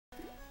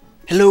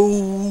Hello!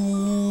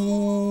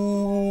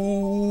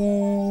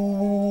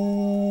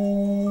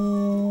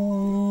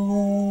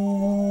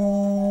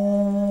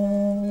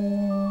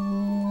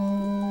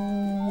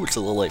 It's a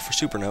little late for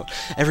Super Note.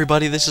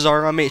 Everybody, this is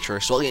our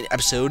Majora, so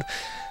episode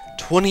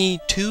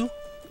 22,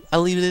 I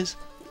believe it is,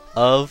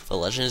 of The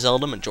Legend of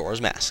Zelda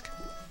Majora's Mask.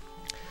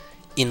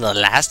 In the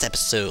last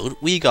episode,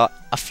 we got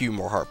a few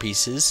more heart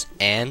pieces,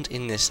 and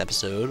in this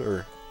episode,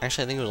 or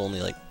actually I think it was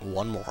only like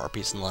one more heart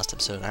piece in the last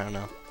episode, I don't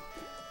know.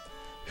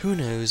 Who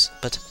knows,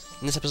 but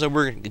in this episode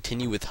we're going to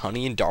continue with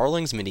Honey and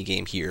Darling's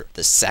minigame here,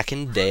 the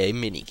second day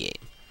minigame.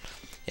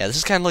 Yeah, this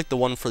is kind of like the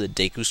one for the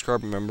Deku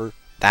Scrub, remember?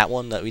 That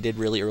one that we did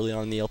really early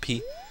on in the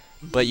LP?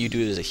 But you do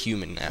it as a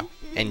human now,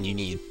 and you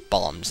need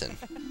bombs and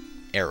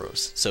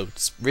arrows. So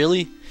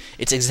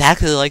it's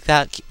exactly like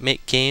that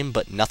game,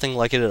 but nothing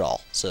like it at all.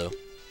 So,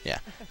 yeah,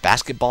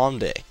 basket bomb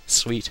day.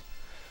 Sweet.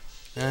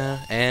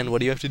 And what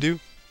do you have to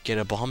do? Get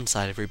a bomb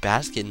inside every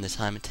basket in the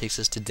time it takes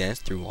us to dance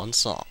through one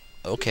song.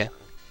 Okay.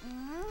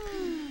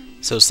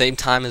 So same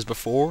time as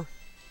before.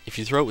 If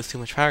you throw it with too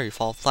much power, you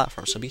fall off the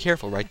platform. So be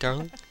careful, right,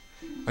 darling?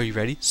 Are you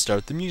ready?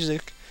 Start the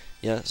music.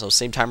 Yeah, so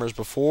same timer as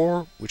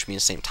before, which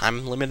means same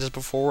time limit as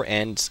before,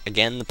 and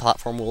again, the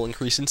platform will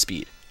increase in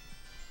speed.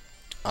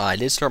 I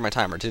did start my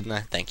timer, didn't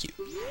I? Thank you.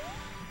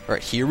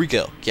 Alright, here we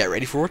go. Get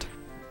ready for it.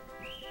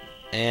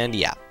 And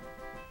yeah.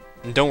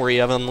 And don't worry,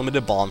 you have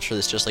unlimited bombs for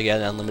this, just like you had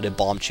unlimited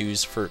bomb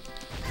chews for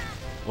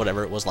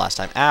whatever it was last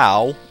time.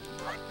 Ow!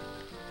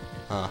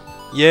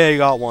 Yeah, you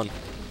got one.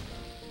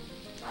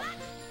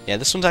 Yeah,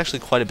 this one's actually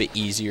quite a bit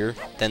easier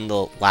than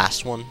the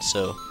last one,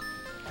 so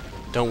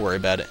don't worry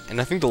about it.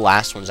 And I think the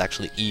last one's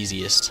actually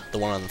easiest, the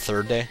one on the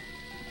third day.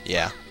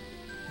 Yeah.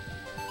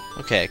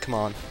 Okay, come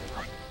on.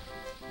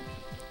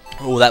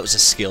 Oh, that was a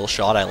skill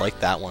shot. I like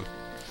that one.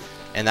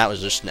 And that was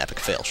just an epic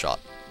fail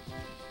shot.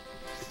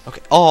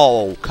 Okay.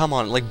 Oh, come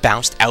on. It, like,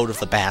 bounced out of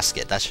the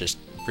basket. That's just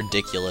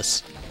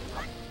ridiculous.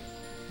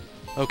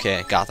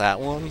 Okay, got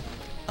that one.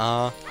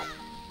 I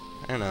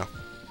don't know.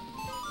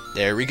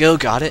 There we go,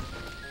 got it.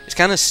 It's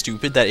kind of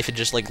stupid that if it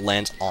just like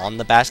lands on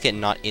the basket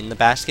and not in the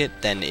basket,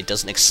 then it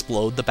doesn't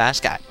explode the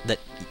basket. That,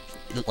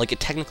 like,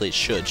 technically it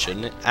should,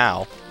 shouldn't it?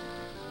 Ow.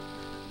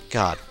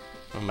 God.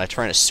 Am I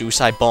trying to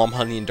suicide bomb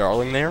Honey and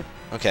Darling there?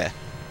 Okay.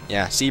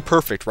 Yeah, see,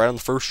 perfect, right on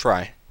the first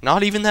try.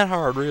 Not even that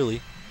hard,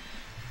 really.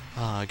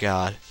 Oh,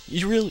 God.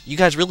 You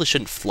guys really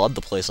shouldn't flood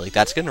the place like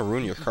that. It's gonna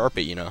ruin your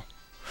carpet, you know.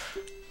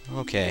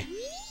 Okay.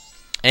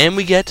 And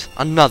we get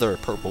another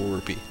purple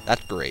rupee.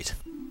 That's great.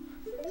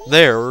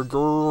 They're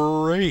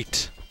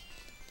great.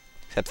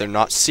 Except they're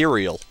not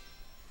cereal.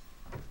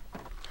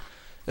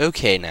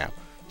 Okay, now.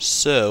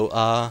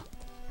 So,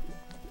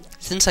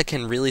 since I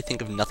can really think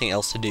of nothing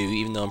else to do,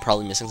 even though I'm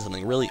probably missing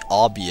something really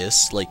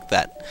obvious, like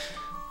that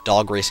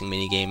dog racing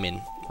minigame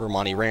in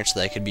Romani Ranch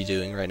that I could be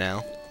doing right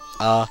now,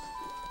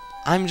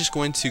 I'm just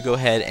going to go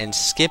ahead and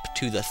skip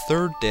to the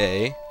third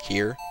day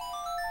here.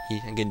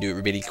 I'm going to do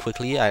it really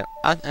quickly.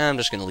 I'm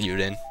just going to leave it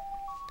in.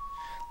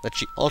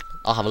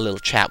 I'll have a little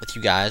chat with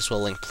you guys while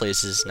Link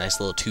plays his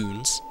nice little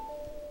tunes.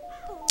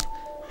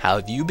 How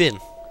have you been?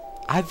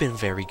 I've been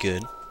very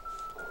good.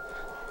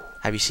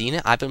 Have you seen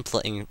it? I've been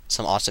playing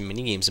some awesome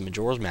minigames in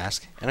Majora's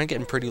Mask, and I'm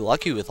getting pretty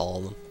lucky with all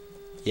of them.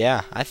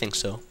 Yeah, I think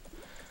so.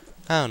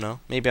 I don't know.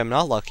 Maybe I'm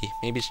not lucky.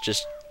 Maybe it's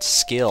just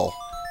skill.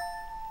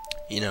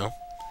 You know,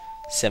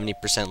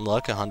 70%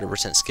 luck,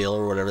 100% skill,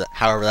 or whatever.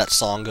 However that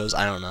song goes,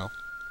 I don't know.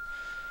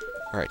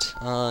 Alright,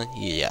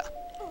 yeah.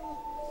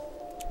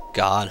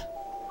 God.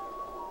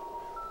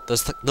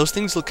 Those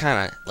things look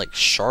kind of, like,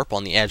 sharp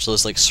on the edge.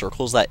 Those, like,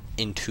 circles that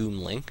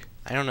entomb Link.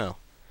 I don't know.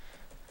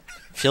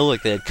 I feel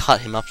like they'd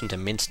cut him up into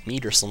minced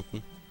meat or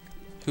something.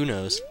 Who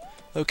knows?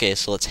 Okay,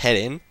 so let's head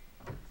in.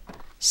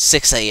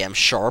 6 a.m.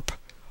 sharp.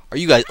 Are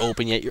you guys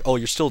open yet?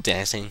 You're still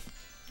dancing.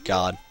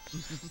 God.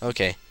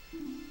 Okay.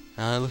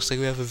 Looks like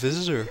we have a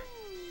visitor.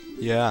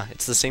 Yeah,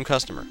 it's the same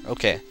customer.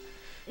 Okay.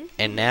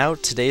 And now,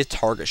 today's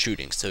target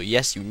shooting. So,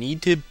 yes, you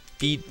need to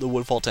beat the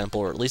Woodfall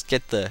Temple, or at least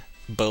get the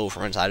bow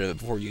from inside of it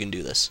before you can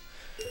do this.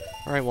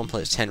 Alright, one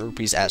plays 10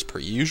 rupees as per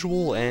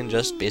usual, and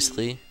just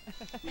basically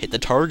hit the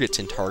targets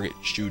in target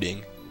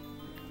shooting.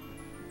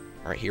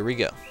 Alright, here we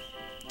go.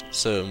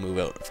 So, move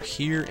out over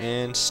here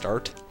and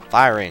start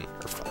firing.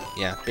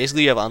 Yeah,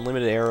 basically you have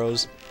unlimited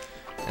arrows,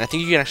 and I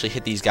think you can actually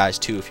hit these guys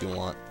too if you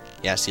want.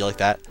 Yeah, see, like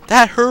that?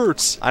 That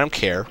hurts! I don't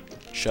care.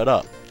 Shut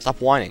up.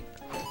 Stop whining.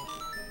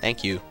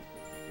 Thank you.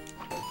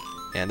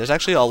 And there's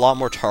actually a lot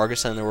more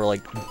targets than there were,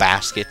 like,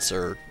 baskets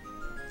or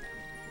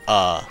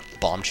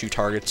bomb chew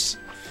targets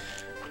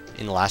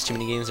in the last two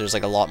minigames. There's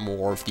like a lot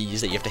more of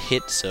these that you have to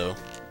hit, so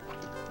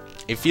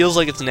it feels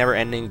like it's never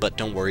ending, but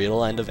don't worry,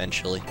 it'll end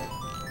eventually.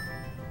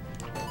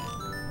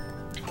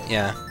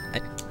 Yeah,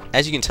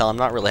 as you can tell, I'm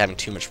not really having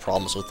too much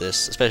problems with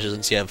this, especially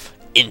since you have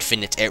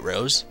infinite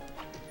arrows,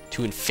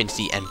 to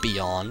infinity and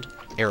beyond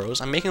arrows.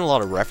 I'm making a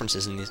lot of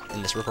references in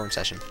this recording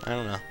session. I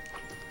don't know.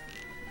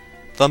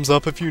 Thumbs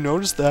up if you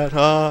noticed that.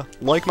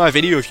 Like my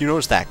video if you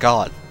noticed that.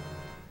 God.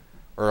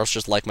 Or else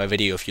just like my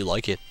video if you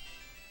like it.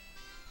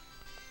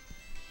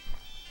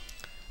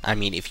 I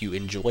mean, if you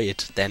enjoy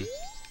it, then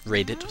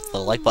rate it with the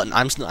like button.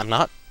 I'm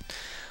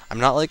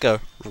not like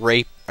a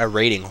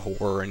rating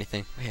whore or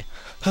anything. Okay.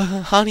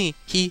 Honey,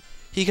 he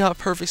got a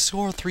perfect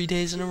score 3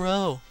 days in a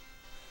row.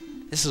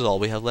 This is all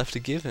we have left to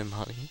give him,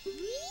 honey.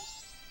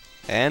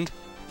 And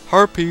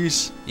heart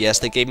piece. Yes,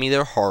 they gave me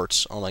their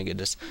hearts. Oh my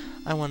goodness.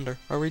 I wonder,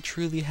 are we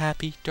truly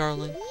happy,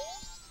 darling?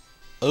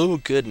 Oh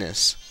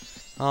goodness.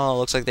 Oh,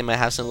 looks like they might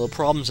have some little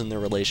problems in their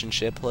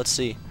relationship. Let's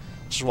see.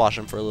 Just watch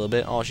them for a little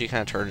bit. Oh, she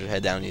kind of turned her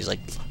head down and he's like,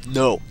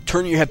 no,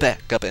 turn your head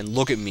back up and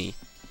look at me.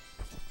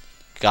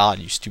 God,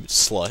 you stupid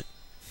slut.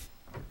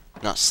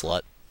 Not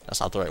slut. That's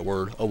not the right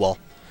word. Oh well.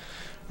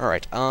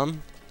 Alright,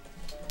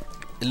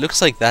 it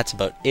looks like that's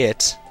about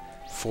it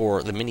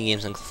for the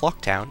minigames in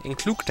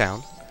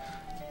Clooktown.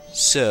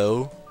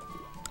 So,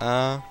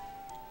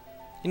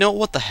 you know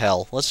what the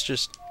hell? Let's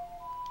just...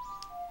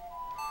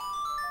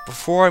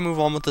 Before I move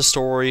on with the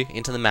story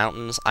into the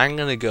mountains, I'm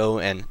gonna go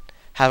and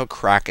have a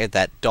crack at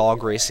that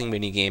dog racing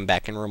minigame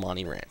back in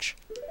Romani Ranch.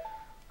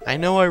 I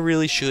know I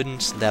really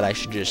shouldn't, that I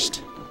should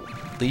just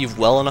leave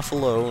well enough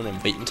alone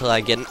and wait until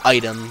I get an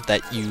item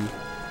that you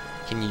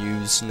can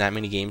use in that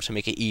minigame to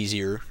make it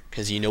easier,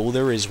 because you know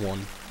there is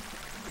one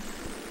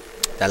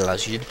that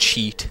allows you to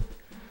cheat.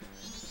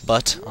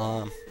 But,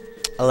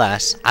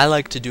 alas, I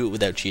like to do it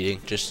without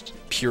cheating, just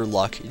pure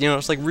luck. You know,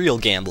 it's like real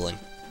gambling.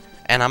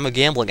 And I'm a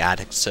gambling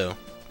addict, so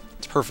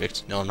it's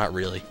perfect. No, I'm not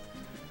really.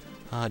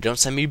 Don't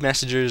send me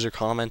messages or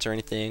comments or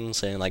anything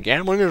saying, like,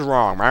 gambling is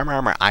wrong.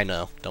 I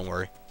know, don't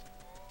worry.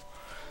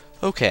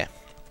 Okay.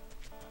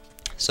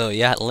 So,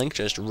 yeah, Link,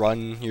 just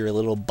run your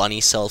little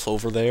bunny self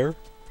over there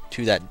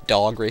to that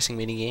dog racing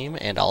minigame,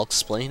 and I'll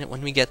explain it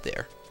when we get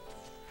there.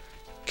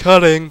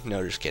 Cutting!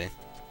 No, just kidding.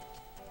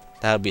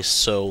 That would be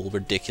so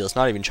ridiculous.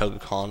 Not even Chugga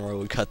Conroy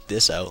would cut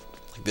this out.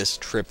 Like this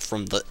trip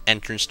from the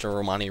entrance to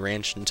Romani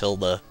Ranch until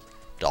the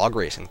dog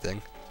racing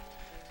thing.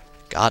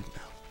 God,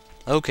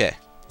 no. Okay,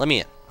 let me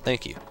in.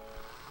 Thank you.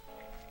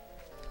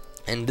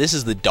 And this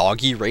is the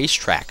Doggy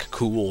Racetrack.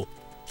 Cool.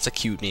 It's a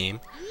cute name.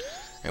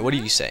 Alright, what do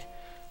you say?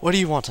 What do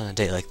you want on a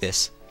day like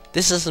this?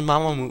 This is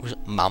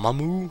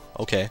Mamamoo?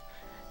 Okay.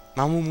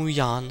 Mamamoo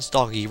Yan's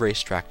Doggy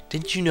Racetrack.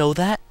 Didn't you know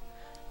that?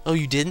 Oh,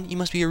 you didn't? You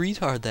must be a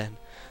retard then.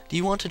 Do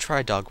you want to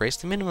try a dog race?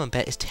 The minimum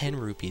bet is 10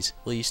 rupees.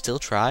 Will you still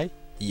try?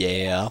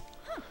 Yeah.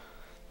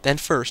 Then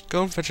first,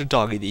 go and fetch a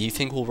doggy that you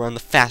think will run the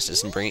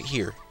fastest and bring it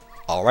here.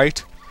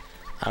 Alright?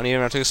 I don't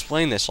even have to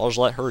explain this. I'll just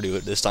let her do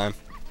it this time.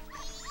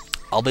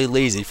 I'll be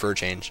lazy for a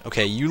change.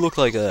 Okay, you look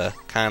like a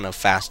kind of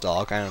fast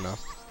dog. I don't know.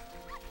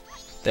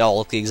 They all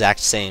look the exact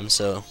same,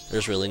 so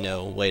there's really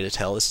no way to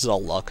tell. This is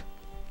all luck.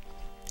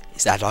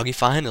 Is that doggy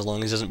fine? As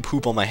long as he doesn't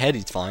poop on my head,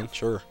 he's fine.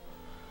 Sure.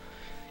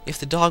 If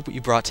the dog you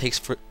brought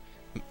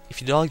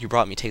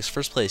me takes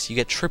first place, you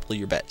get triple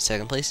your bet.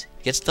 Second place,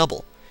 he gets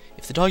double.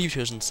 If the dog you've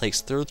chosen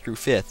takes third through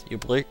fifth,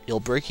 you'll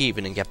break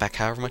even and get back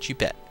however much you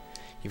bet.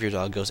 If your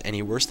dog goes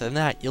any worse than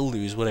that, you'll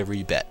lose whatever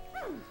you bet.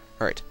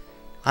 Alright.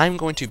 I'm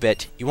going to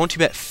bet, you want to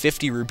bet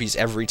 50 rupees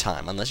every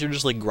time, unless you're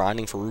just like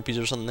grinding for rupees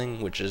or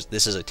something,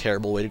 this is a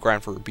terrible way to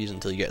grind for rupees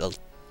until you get a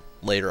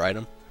later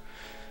item.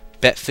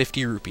 Bet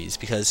 50 rupees,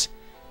 because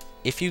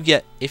if you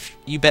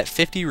bet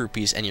 50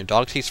 rupees and your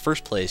dog takes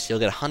first place, you'll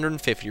get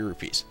 150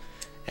 rupees.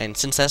 And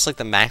since that's like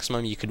the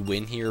maximum you could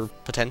win here,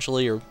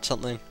 potentially, or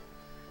something,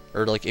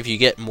 or like if you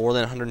get more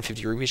than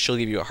 150 rupees, she'll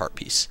give you a heart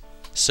piece.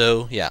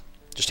 So, yeah,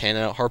 just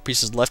handing out heart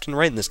pieces left and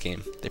right in this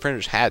game. They pretty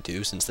much had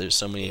to, since there's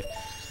so many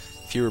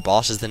fewer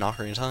bosses than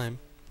Ocarina of Time.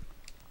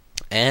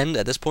 And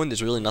at this point,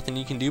 there's really nothing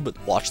you can do but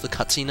watch the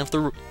cutscene of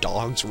the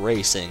dogs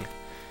racing.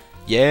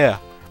 Yeah!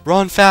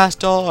 Run fast,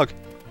 dog!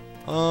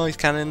 Oh, he's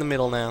kind of in the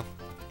middle now.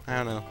 I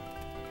don't know.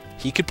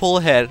 He could pull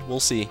ahead,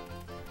 we'll see.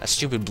 That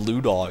stupid blue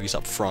dog is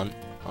up front.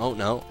 Oh,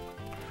 no.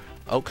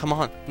 Oh, come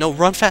on. No,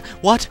 run fast.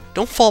 What?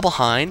 Don't fall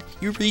behind.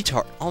 You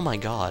retard. Oh, my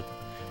God.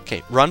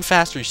 Okay, run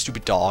faster, you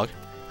stupid dog.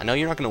 I know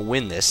you're not going to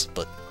win this,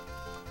 but...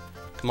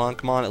 Come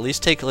on. At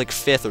least take, like,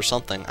 5th or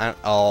something.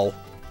 Oh,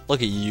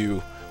 look at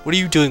you. What are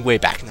you doing way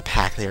back in the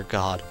pack there,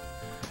 God?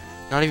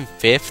 Not even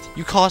 5th?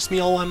 You cost me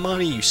all my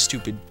money, you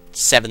stupid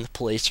 7th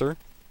placer.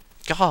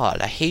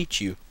 God, I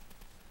hate you.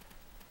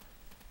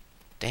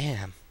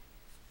 Damn.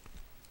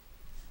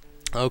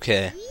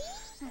 Okay.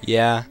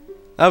 Yeah.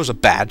 That was a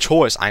bad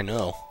choice, I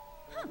know.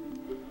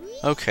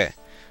 Okay.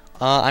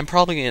 I'm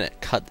probably gonna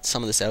cut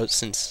some of this out,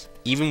 since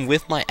even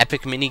with my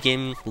epic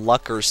minigame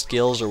luck or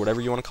skills or whatever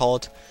you want to call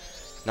it,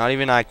 not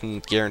even I can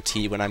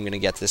guarantee when I'm gonna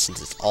get this,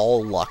 since it's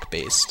all luck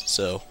based.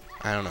 So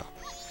I don't know.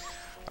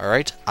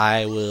 Alright,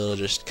 I will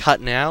just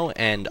cut now,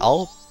 and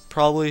I'll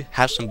probably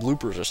have some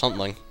bloopers or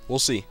something. We'll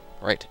see.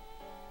 Right.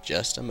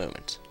 Just a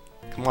moment.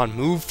 Come on,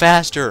 move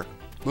faster!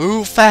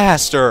 Move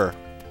faster!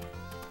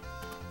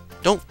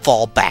 Don't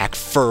fall back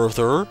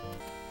further!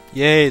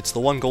 Yay, it's the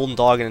one golden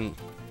dog and...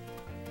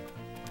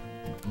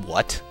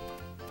 What?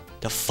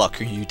 The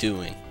fuck are you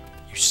doing?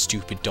 You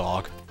stupid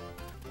dog.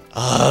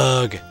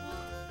 Ugh!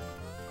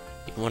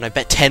 Even when I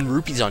bet 10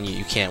 rupees on you,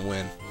 you can't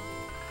win.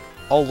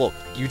 Oh look,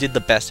 you did the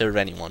best out of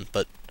anyone,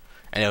 but...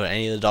 I know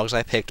any of the dogs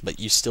I picked, but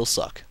you still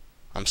suck.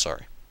 I'm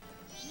sorry.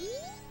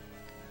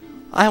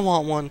 I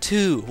want one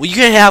too. Well, you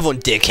can't have one,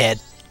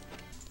 dickhead.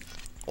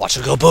 Watch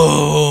it go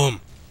boom.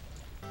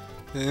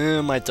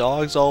 My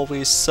dogs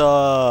always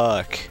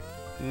suck.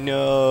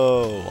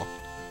 No.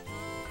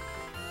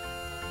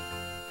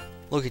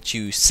 Look at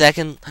you.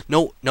 Second.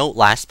 No,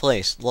 last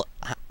place. Look.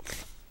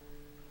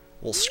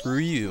 Well, screw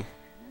you.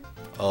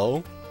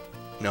 Oh?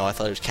 No, I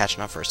thought he was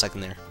catching up for a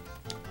second there.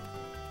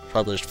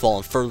 Probably just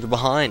falling further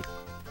behind.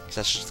 Because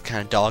that's just the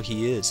kind of dog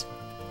he is.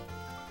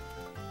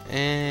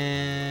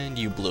 And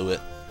you blew it.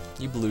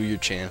 You blew your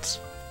chance.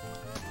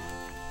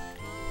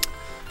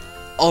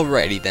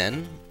 Alrighty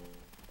then.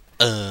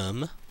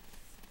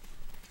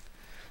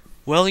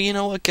 Well, you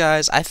know what,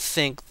 guys? I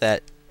think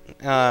that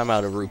I'm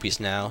out of rupees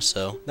now,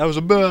 so that was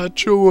a bad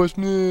choice.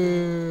 No.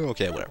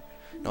 Okay, whatever.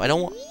 No, I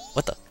don't want.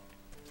 What the?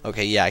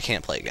 Okay, yeah, I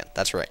can't play again.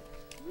 That's right.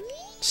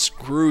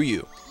 Screw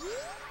you.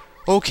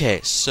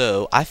 Okay,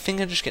 so I think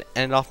I'm just gonna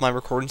end off my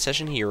recording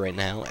session here right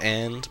now,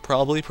 and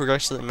probably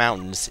progress to the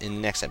mountains in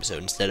the next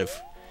episode instead of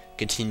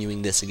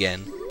continuing this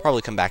again.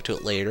 Probably come back to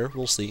it later.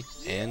 We'll see.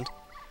 And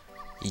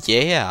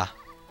yeah,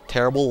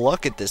 terrible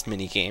luck at this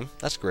mini game.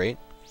 That's great.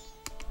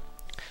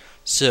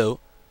 So,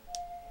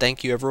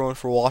 thank you everyone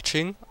for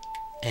watching,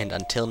 and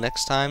until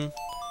next time,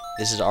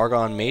 this is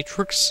Argon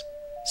Matrix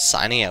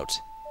signing out.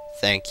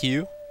 Thank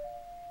you.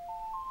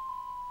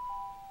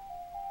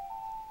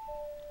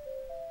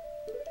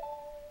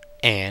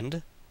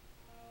 And